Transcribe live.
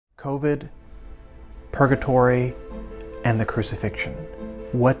COVID, Purgatory, and the Crucifixion.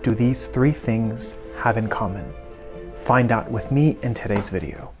 What do these three things have in common? Find out with me in today's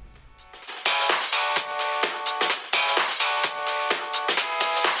video.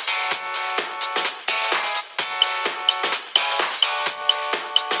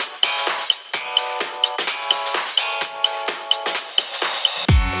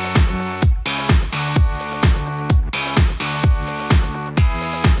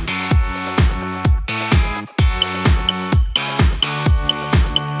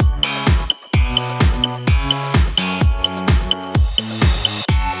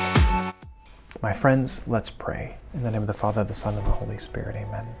 My friends, let's pray. In the name of the Father, the Son, and the Holy Spirit,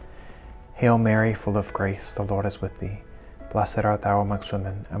 amen. Hail Mary, full of grace, the Lord is with thee. Blessed art thou amongst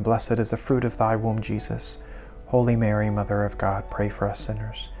women, and blessed is the fruit of thy womb, Jesus. Holy Mary, Mother of God, pray for us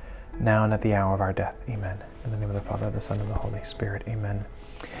sinners, now and at the hour of our death, amen. In the name of the Father, the Son, and the Holy Spirit, amen.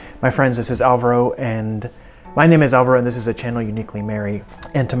 My friends, this is Alvaro, and my name is Alvaro, and this is a channel Uniquely Mary.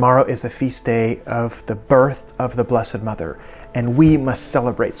 And tomorrow is the feast day of the birth of the Blessed Mother, and we must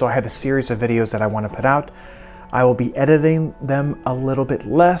celebrate. So I have a series of videos that I want to put out. I will be editing them a little bit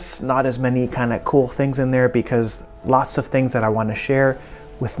less, not as many kind of cool things in there, because lots of things that I want to share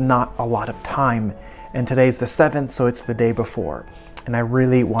with not a lot of time. And today's the 7th, so it's the day before. And I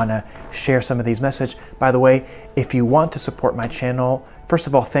really want to share some of these messages. By the way, if you want to support my channel, first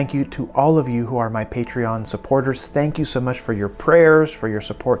of all, thank you to all of you who are my Patreon supporters. Thank you so much for your prayers, for your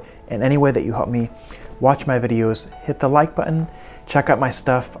support, and any way that you help me watch my videos. Hit the like button. Check out my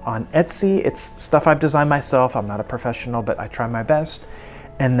stuff on Etsy. It's stuff I've designed myself. I'm not a professional, but I try my best.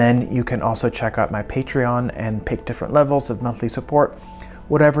 And then you can also check out my Patreon and pick different levels of monthly support.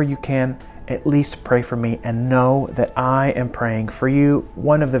 Whatever you can, at least pray for me and know that I am praying for you.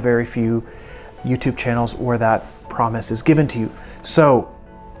 One of the very few YouTube channels where that promise is given to you. So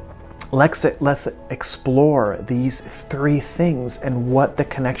let's explore these three things and what the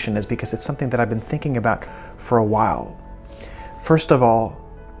connection is, because it's something that I've been thinking about for a while. First of all,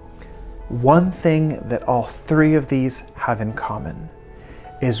 one thing that all three of these have in common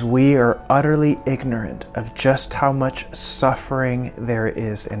is we are utterly ignorant of just how much suffering there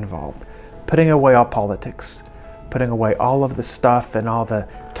is involved. Putting away all politics, putting away all of the stuff and all the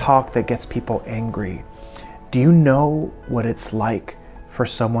talk that gets people angry. Do you know what it's like for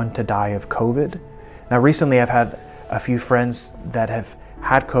someone to die of COVID? Now, recently I've had a few friends that have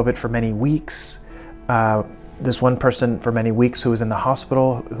had COVID for many weeks. This one person for many weeks who was in the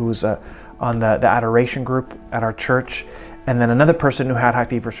hospital, who was on the adoration group at our church, and then another person who had high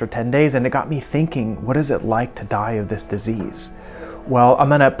fevers for 10 days. And it got me thinking, what is it like to die of this disease? Well, I'm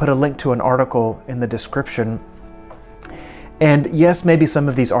gonna put a link to an article in the description. And yes, maybe some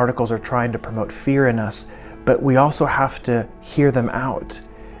of these articles are trying to promote fear in us, but we also have to hear them out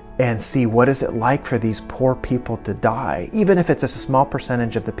and see what is it like for these poor people to die, even if it's a small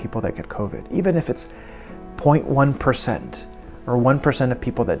percentage of the people that get COVID, even if it's 0.1% or 1% of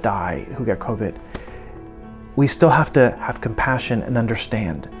people that die who get COVID. We still have to have compassion and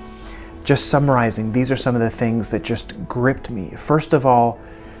understand. Just summarizing, these are some of the things that just gripped me. First of all,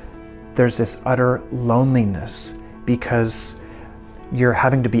 there's this utter loneliness because you're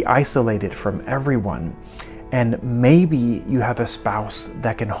having to be isolated from everyone. And maybe you have a spouse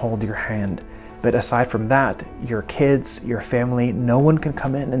that can hold your hand, but aside from that, your kids, your family, no one can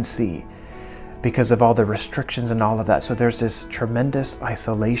come in and see because of all the restrictions and all of that. So there's this tremendous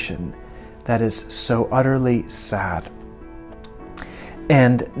isolation that is so utterly sad.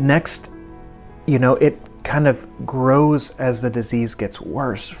 And next, you know, it kind of grows as the disease gets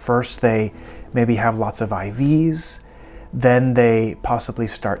worse. First, they maybe have lots of IVs, then they possibly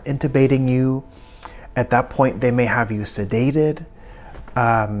start intubating you. At that point, they may have you sedated.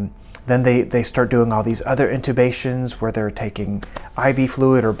 Then they start doing all these other intubations where they're taking IV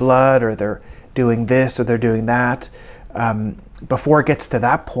fluid or blood, or they're doing this or they're doing that. Before it gets to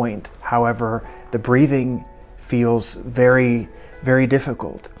that point, however, the breathing feels very, very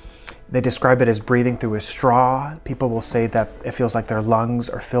difficult. They describe it as breathing through a straw. People will say that it feels like their lungs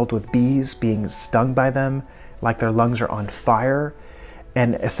are filled with bees being stung by them, like their lungs are on fire.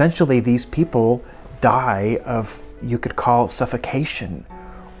 And essentially these people die of, you could call, suffocation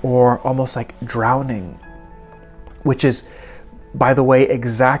or almost like drowning, which is, by the way,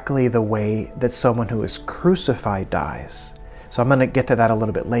 exactly the way that someone who is crucified dies. So I'm going to get to that a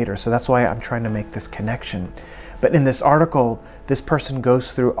little bit later. So that's why I'm trying to make this connection. But in this article, this person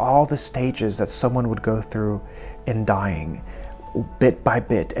goes through all the stages that someone would go through in dying, bit by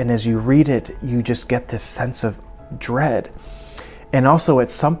bit. And as you read it, you just get this sense of dread. And also at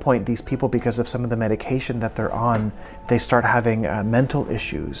some point, these people, because of some of the medication that they're on, they start having mental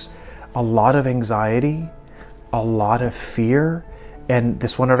issues, a lot of anxiety, a lot of fear. And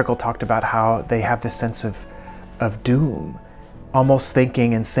this one article talked about how they have this sense of doom, almost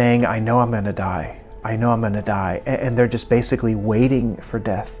thinking and saying, I know I'm going to die. I know I'm going to die. And they're just basically waiting for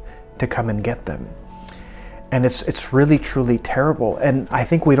death to come and get them. And it's really, truly terrible. And I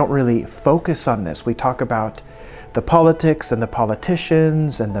think we don't really focus on this. We talk about the politics and the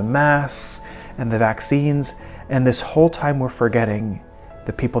politicians and the masks and the vaccines. And this whole time we're forgetting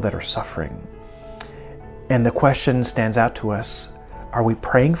the people that are suffering. And the question stands out to us, are we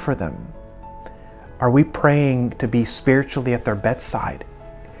praying for them? Are we praying to be spiritually at their bedside?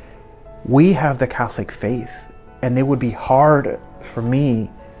 We have the Catholic faith, and it would be hard for me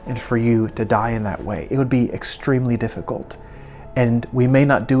and for you to die in that way. It would be extremely difficult, and we may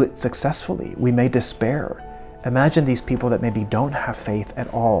not do it successfully. We may despair. Imagine these people that maybe don't have faith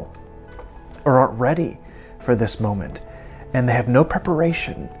at all or aren't ready for this moment, and they have no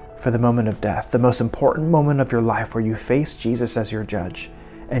preparation for the moment of death, the most important moment of your life where you face Jesus as your judge,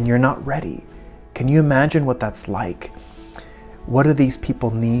 and you're not ready. Can you imagine what that's like? What do these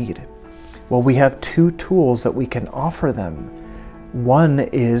people need? Well, we have two tools that we can offer them. One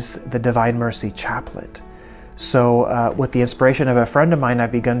is the Divine Mercy Chaplet. So with the inspiration of a friend of mine,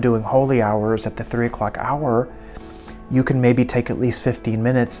 I've begun doing holy hours at the 3 o'clock hour. You can maybe take at least 15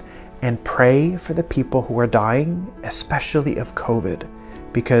 minutes and pray for the people who are dying, especially of COVID,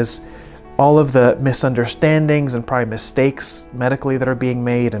 because all of the misunderstandings and probably mistakes medically that are being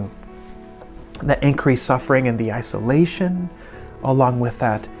made, and the increased suffering and the isolation along with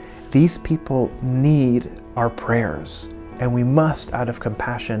that, these people need our prayers, and we must, out of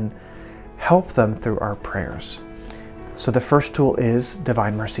compassion, help them through our prayers. So the first tool is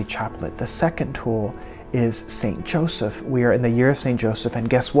Divine Mercy Chaplet. The second tool is Saint Joseph. We are in the year of Saint Joseph, and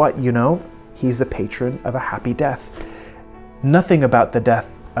guess what? You know, he's the patron of a happy death. Nothing about the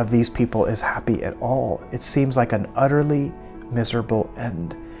death of these people is happy at all. It seems like an utterly miserable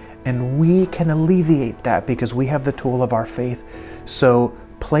end. And we can alleviate that because we have the tool of our faith. So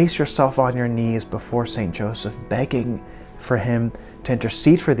place yourself on your knees before Saint Joseph, begging for him to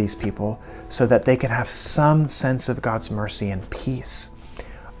intercede for these people so that they can have some sense of God's mercy and peace.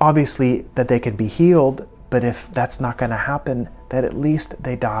 Obviously that they can be healed, but if that's not going to happen, that at least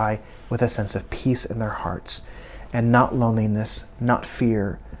they die with a sense of peace in their hearts, and not loneliness, not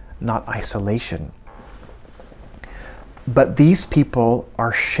fear, not isolation. But these people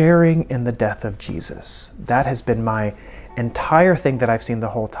are sharing in the death of Jesus. That has been my entire thing that I've seen the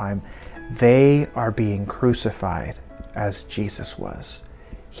whole time. They are being crucified as Jesus was.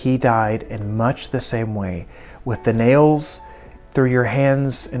 He died in much the same way, with the nails through your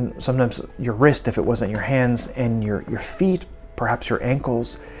hands and sometimes your wrist if it wasn't your hands, and your feet, perhaps your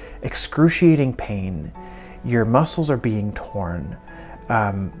ankles, excruciating pain. Your muscles are being torn,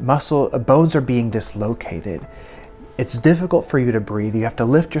 bones are being dislocated. It's difficult for you to breathe. You have to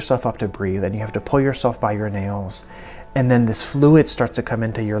lift yourself up to breathe, and you have to pull yourself by your nails. And then this fluid starts to come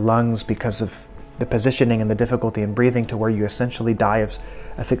into your lungs because of the positioning and the difficulty in breathing, to where you essentially die of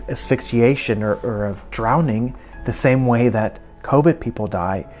asphyxiation or of drowning, the same way that COVID people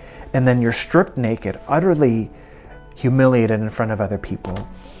die. And then you're stripped naked, utterly humiliated in front of other people.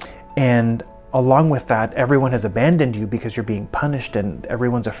 And along with that, everyone has abandoned you because you're being punished, and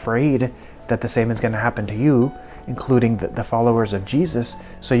everyone's afraid that the same is going to happen to you, including the followers of Jesus.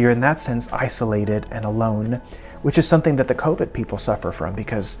 So you're in that sense isolated and alone, which is something that the COVID people suffer from,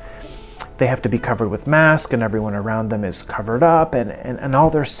 because they have to be covered with masks and everyone around them is covered up, and all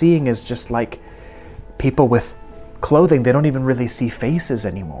they're seeing is just like people with clothing. They don't even really see faces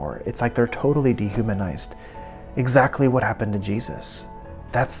anymore. It's like they're totally dehumanized. Exactly what happened to Jesus.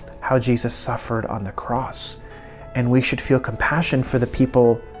 That's how Jesus suffered on the cross. And we should feel compassion for the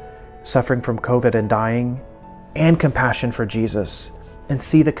people suffering from COVID and dying, and compassion for Jesus, and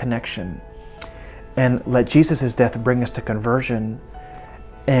see the connection. And let Jesus' death bring us to conversion,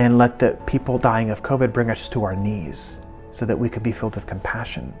 and let the people dying of COVID bring us to our knees so that we can be filled with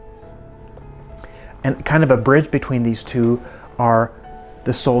compassion. And kind of a bridge between these two are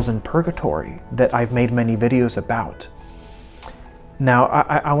the souls in purgatory that I've made many videos about. Now,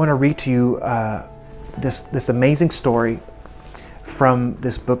 I want to read to you this amazing story from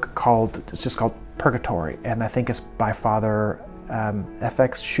this book it's just called Purgatory, and I think it's by Father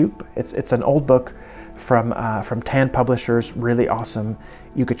F.X. Shoup. It's an old book from Tan Publishers, really awesome.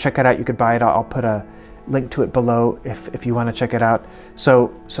 You could check it out, you could buy it. I'll put a link to it below if you want to check it out.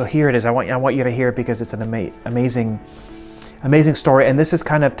 So here it is. I want you to hear it because it's an amazing story, and this is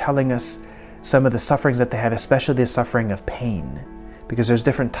kind of telling us some of the sufferings that they have, especially the suffering of pain. because there's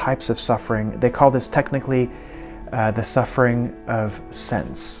different types of suffering. They call this technically the suffering of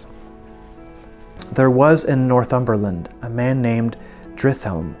sense. There was in Northumberland a man named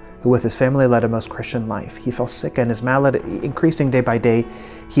Drithelm, who with his family led a most Christian life. He fell sick, and his malady increasing day by day,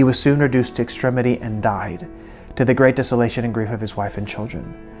 he was soon reduced to extremity and died, to the great desolation and grief of his wife and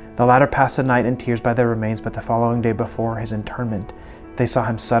children. The latter passed the night in tears by their remains, but the following day before his interment, they saw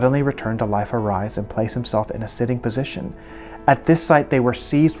him suddenly return to life, arise, and place himself in a sitting position. At this sight they were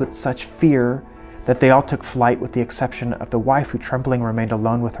seized with such fear that they all took flight, with the exception of the wife, who trembling remained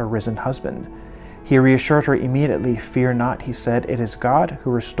alone with her risen husband. He reassured her immediately. "Fear not," he said, "it is God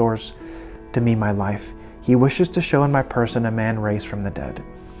who restores to me my life. He wishes to show in my person a man raised from the dead.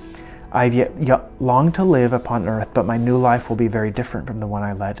 I have yet long to live upon earth, but my new life will be very different from the one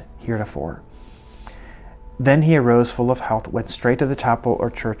I led heretofore." Then he arose full of health, went straight to the chapel or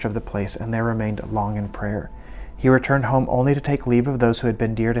church of the place, and there remained long in prayer. He returned home only to take leave of those who had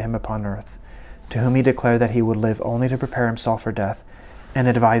been dear to him upon earth, to whom he declared that he would live only to prepare himself for death, and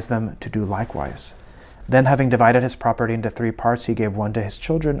advised them to do likewise. Then, having divided his property into 3 parts, he gave one to his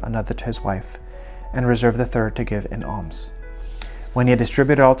children, another to his wife, and reserved the third to give in alms. When he had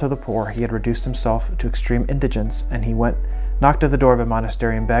distributed all to the poor, he had reduced himself to extreme indigence, and he knocked at the door of a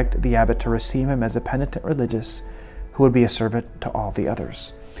monastery and begged the abbot to receive him as a penitent religious who would be a servant to all the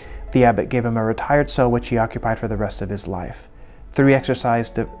others. The abbot gave him a retired cell which he occupied for the rest of his life. 3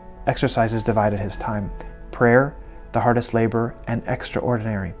 exercises divided his time: prayer, the hardest labor, and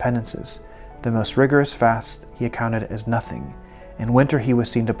extraordinary penances. The most rigorous fast he accounted as nothing. In winter he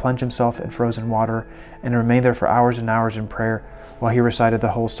was seen to plunge himself in frozen water and remain there for hours and hours in prayer while he recited the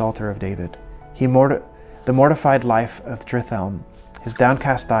whole Psalter of David. The mortified life of Drithelm, his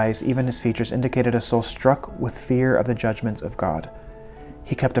downcast eyes, even his features, indicated a soul struck with fear of the judgments of God.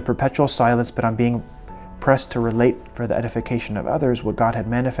 He kept a perpetual silence, but on being pressed to relate for the edification of others what God had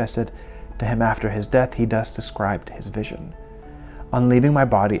manifested to him after his death, he thus described his vision. "On leaving my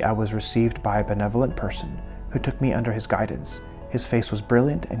body, I was received by a benevolent person who took me under his guidance. His face was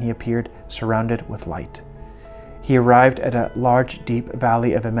brilliant, and he appeared surrounded with light. He arrived at a large, deep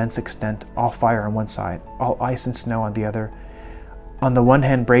valley of immense extent, all fire on one side, all ice and snow on the other. On the one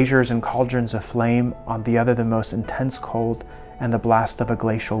hand, braziers and cauldrons of flame, on the other the most intense cold and the blast of a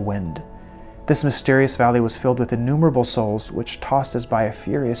glacial wind. This mysterious valley was filled with innumerable souls, which, tossed as by a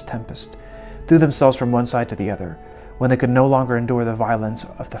furious tempest, threw themselves from one side to the other. When they could no longer endure the violence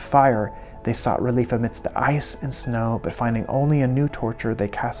of the fire, they sought relief amidst the ice and snow, but finding only a new torture, they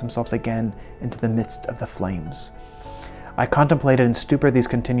cast themselves again into the midst of the flames. I contemplated in stupor these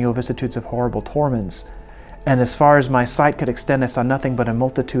continual vicissitudes of horrible torments, and as far as my sight could extend, I saw nothing but a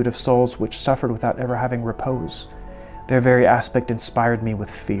multitude of souls which suffered without ever having repose. Their very aspect inspired me with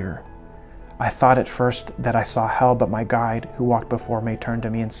fear. I thought at first that I saw hell, but my guide, who walked before me, turned to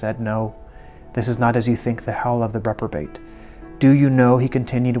me and said, 'No, this is not as you think the hell of the reprobate. Do you know,' he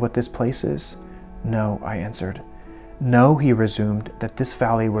continued, 'what this place is?' 'No,' I answered. 'Know,' he resumed, 'that this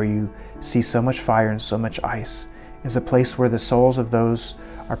valley where you see so much fire and so much ice is a place where the souls of those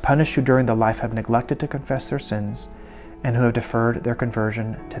are punished who during the life have neglected to confess their sins and who have deferred their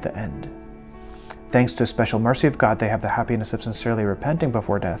conversion to the end. Thanks to a special mercy of God, they have the happiness of sincerely repenting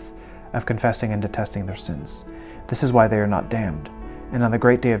before death, of confessing and detesting their sins. This is why they are not damned, and on the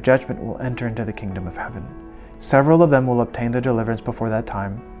great day of judgment will enter into the kingdom of heaven. Several of them will obtain their deliverance before that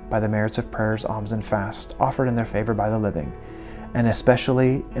time by the merits of prayers, alms, and fast offered in their favor by the living, and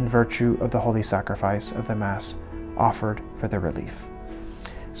especially in virtue of the holy sacrifice of the Mass offered for their relief."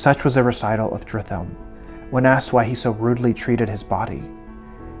 Such was a recital of Drithelm. When asked why he so rudely treated his body,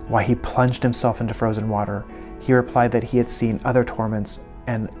 why he plunged himself into frozen water, he replied that he had seen other torments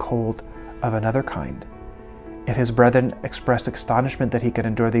and cold of another kind. If his brethren expressed astonishment that he could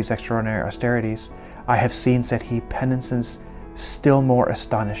endure these extraordinary austerities, I have seen, said he, penances still more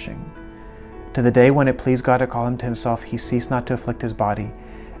astonishing. To the day when it pleased God to call him to himself, he ceased not to afflict his body,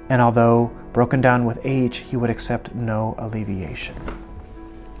 and although broken down with age, he would accept no alleviation.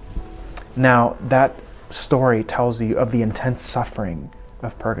 Now, that story tells you of the intense suffering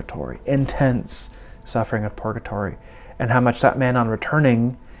of purgatory, intense suffering of purgatory, and how much that man, on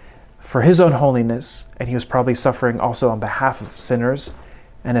returning for his own holiness, and he was probably suffering also on behalf of sinners,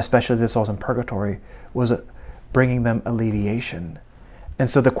 and especially the souls in purgatory, was bringing them alleviation. And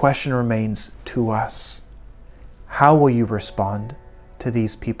so the question remains to us: how will you respond to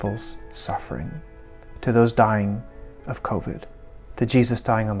these people's suffering, to those dying of COVID, to Jesus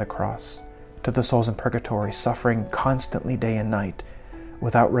dying on the cross, to the souls in purgatory suffering constantly day and night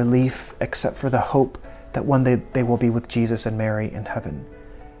without relief except for the hope that one day they will be with Jesus and Mary in heaven?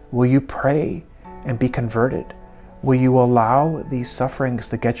 Will you pray and be converted? Will you allow these sufferings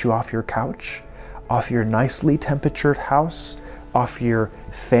to get you off your couch, off your nicely temperatured house, off your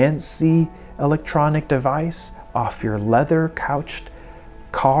fancy electronic device, off your leather couched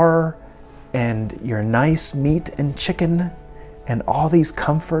car, and your nice meat and chicken, and all these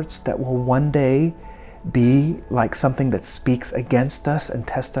comforts that will one day be like something that speaks against us and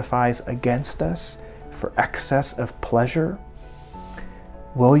testifies against us for excess of pleasure?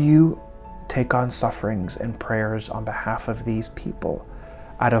 Will you take on sufferings and prayers on behalf of these people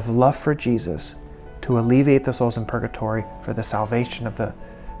out of love for Jesus, to alleviate the souls in purgatory for the salvation of the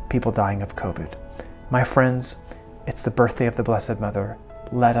people dying of COVID? My friends, it's the birthday of the Blessed Mother.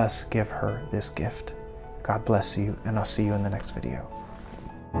 Let us give her this gift. God bless you, and I'll see you in the next video.